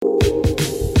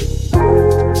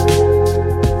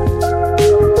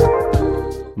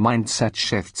Mindset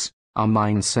shifts. Our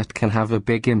mindset can have a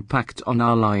big impact on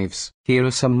our lives. Here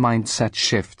are some mindset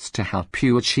shifts to help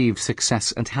you achieve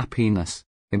success and happiness.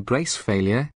 Embrace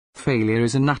failure. Failure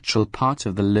is a natural part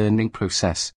of the learning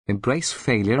process. Embrace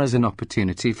failure as an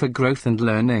opportunity for growth and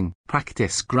learning.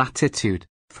 Practice gratitude.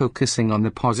 Focusing on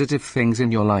the positive things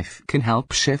in your life can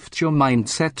help shift your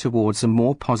mindset towards a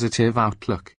more positive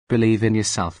outlook. Believe in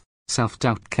yourself.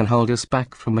 Self-doubt can hold us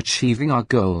back from achieving our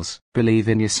goals. Believe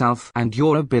in yourself and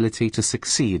your ability to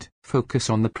succeed. Focus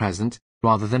on the present,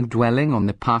 rather than dwelling on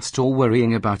the past or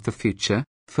worrying about the future.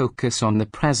 Focus on the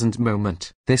present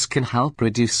moment. This can help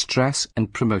reduce stress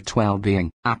and promote well-being.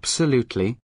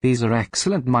 Absolutely. These are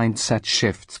excellent mindset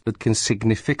shifts that can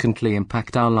significantly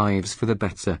impact our lives for the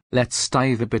better. Let's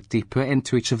dive a bit deeper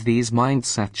into each of these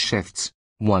mindset shifts.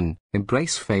 1.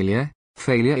 Embrace failure.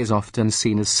 Failure is often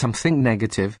seen as something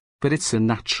negative, but it's a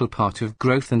natural part of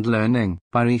growth and learning.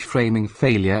 By reframing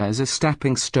failure as a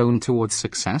stepping stone towards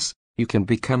success, you can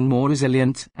become more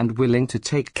resilient and willing to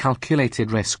take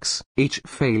calculated risks. Each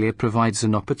failure provides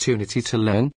an opportunity to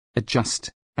learn,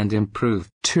 adjust, and improve.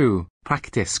 2.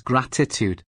 Practice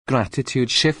gratitude.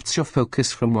 Gratitude shifts your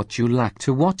focus from what you lack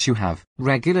to what you have.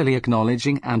 Regularly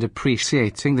acknowledging and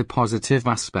appreciating the positive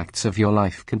aspects of your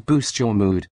life can boost your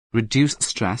mood, reduce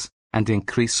stress, and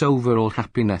increase overall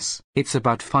happiness. It's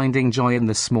about finding joy in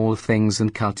the small things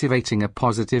and cultivating a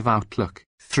positive outlook.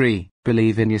 3.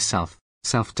 Believe in yourself.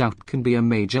 Self-doubt can be a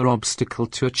major obstacle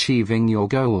to achieving your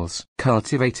goals.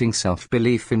 Cultivating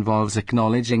self-belief involves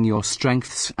acknowledging your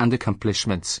strengths and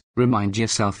accomplishments. Remind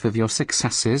yourself of your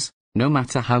successes, no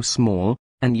matter how small,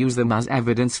 and use them as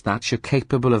evidence that you're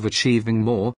capable of achieving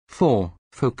more. 4.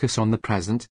 Focus on the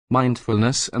present.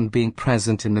 Mindfulness and being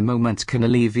present in the moment can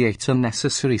alleviate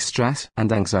unnecessary stress and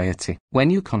anxiety. When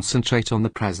you concentrate on the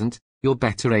present, you're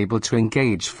better able to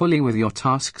engage fully with your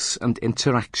tasks and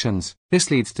interactions.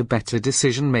 This leads to better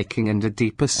decision-making and a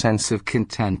deeper sense of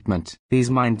contentment. These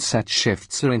mindset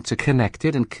shifts are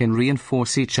interconnected and can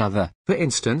reinforce each other. For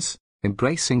instance,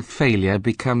 embracing failure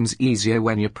becomes easier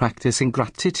when you're practicing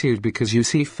gratitude because you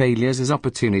see failures as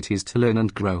opportunities to learn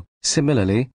and grow.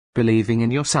 Similarly, believing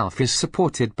in yourself is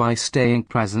supported by staying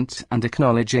present and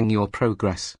acknowledging your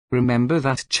progress. Remember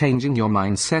that changing your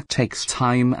mindset takes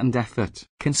time and effort.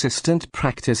 Consistent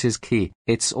practice is key.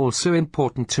 It's also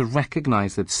important to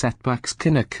recognize that setbacks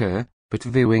can occur, but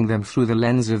viewing them through the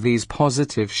lens of these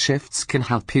positive shifts can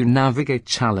help you navigate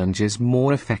challenges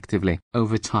more effectively.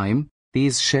 Over time,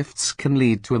 these shifts can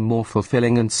lead to a more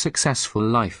fulfilling and successful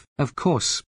life. Of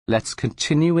course, let's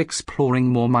continue exploring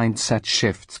more mindset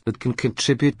shifts that can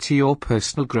contribute to your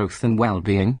personal growth and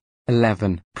well-being.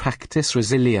 11. Practice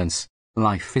resilience.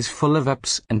 Life is full of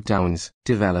ups and downs.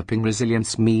 Developing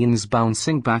resilience means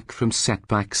bouncing back from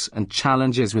setbacks and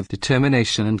challenges with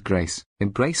determination and grace.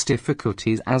 Embrace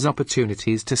difficulties as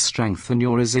opportunities to strengthen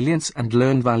your resilience and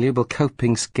learn valuable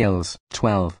coping skills.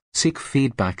 12. Seek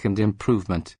feedback and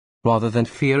improvement. Rather than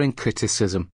fearing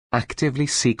criticism, actively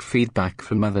seek feedback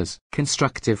from others.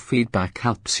 Constructive feedback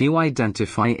helps you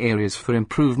identify areas for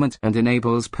improvement and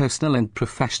enables personal and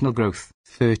professional growth.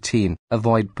 13.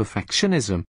 Avoid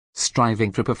perfectionism.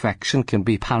 Striving for perfection can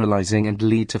be paralyzing and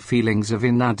lead to feelings of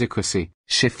inadequacy.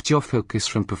 Shift your focus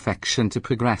from perfection to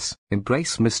progress.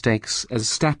 Embrace mistakes as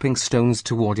stepping stones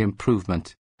toward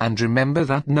improvement. And remember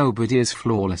that nobody is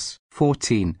flawless.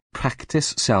 14.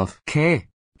 Practice self-care.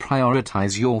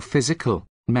 Prioritize your physical,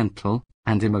 mental,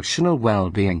 and emotional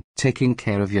well-being. Taking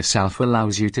care of yourself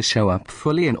allows you to show up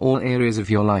fully in all areas of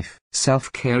your life.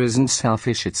 Self-care isn't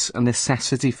selfish, it's a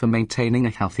necessity for maintaining a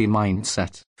healthy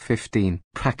mindset. 15.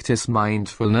 Practice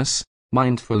mindfulness.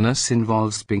 Mindfulness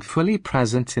involves being fully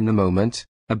present in the moment,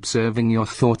 observing your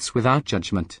thoughts without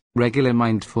judgment. Regular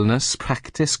mindfulness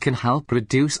practice can help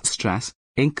reduce stress,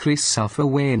 increase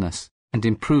self-awareness, and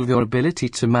improve your ability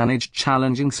to manage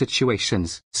challenging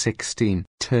situations. 16.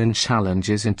 Turn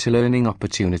challenges into learning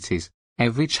opportunities.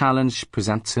 Every challenge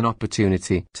presents an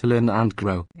opportunity to learn and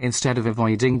grow. Instead of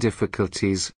avoiding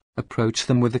difficulties, approach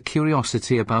them with a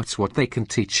curiosity about what they can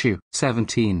teach you.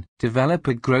 17. Develop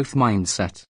a growth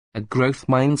mindset. A growth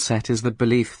mindset is the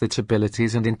belief that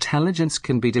abilities and intelligence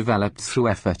can be developed through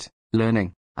effort,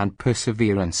 learning, and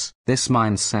perseverance. This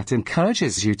mindset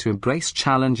encourages you to embrace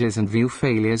challenges and view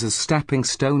failures as stepping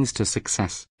stones to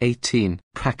success. 18.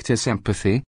 Practice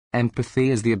empathy. Empathy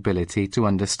is the ability to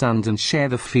understand and share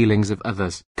the feelings of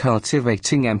others.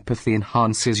 Cultivating empathy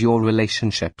enhances your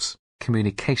relationships,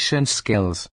 communication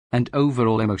skills, and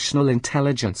overall emotional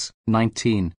intelligence.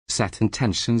 19. Set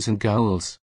intentions and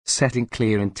goals. Setting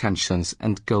clear intentions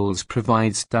and goals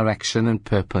provides direction and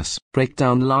purpose. Break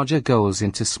down larger goals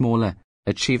into smaller,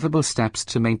 Achievable steps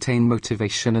to maintain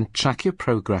motivation and track your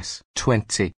progress.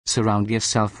 20. Surround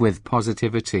yourself with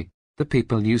positivity. The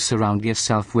people you surround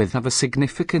yourself with have a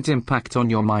significant impact on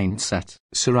your mindset.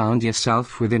 Surround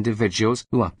yourself with individuals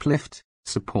who uplift,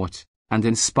 support, and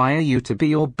inspire you to be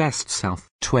your best self.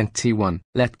 21.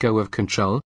 Let go of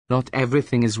control. Not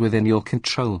everything is within your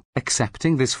control.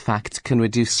 Accepting this fact can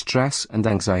reduce stress and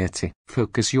anxiety.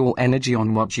 Focus your energy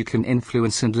on what you can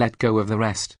influence and let go of the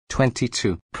rest.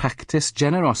 22. Practice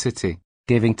generosity.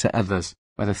 Giving to others,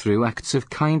 whether through acts of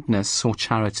kindness or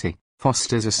charity,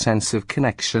 fosters a sense of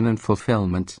connection and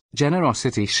fulfillment.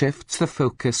 Generosity shifts the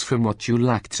focus from what you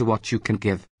lack to what you can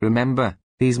give. Remember,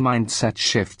 these mindset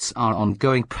shifts are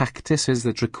ongoing practices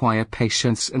that require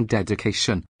patience and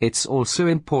dedication. It's also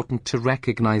important to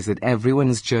recognize that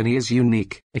everyone's journey is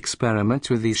unique.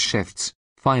 Experiment with these shifts,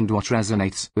 find what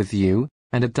resonates with you,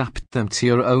 and adapt them to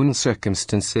your own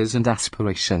circumstances and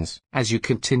aspirations. As you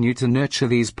continue to nurture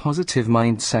these positive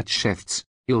mindset shifts,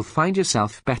 you'll find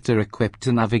yourself better equipped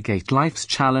to navigate life's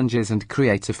challenges and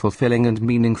create a fulfilling and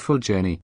meaningful journey.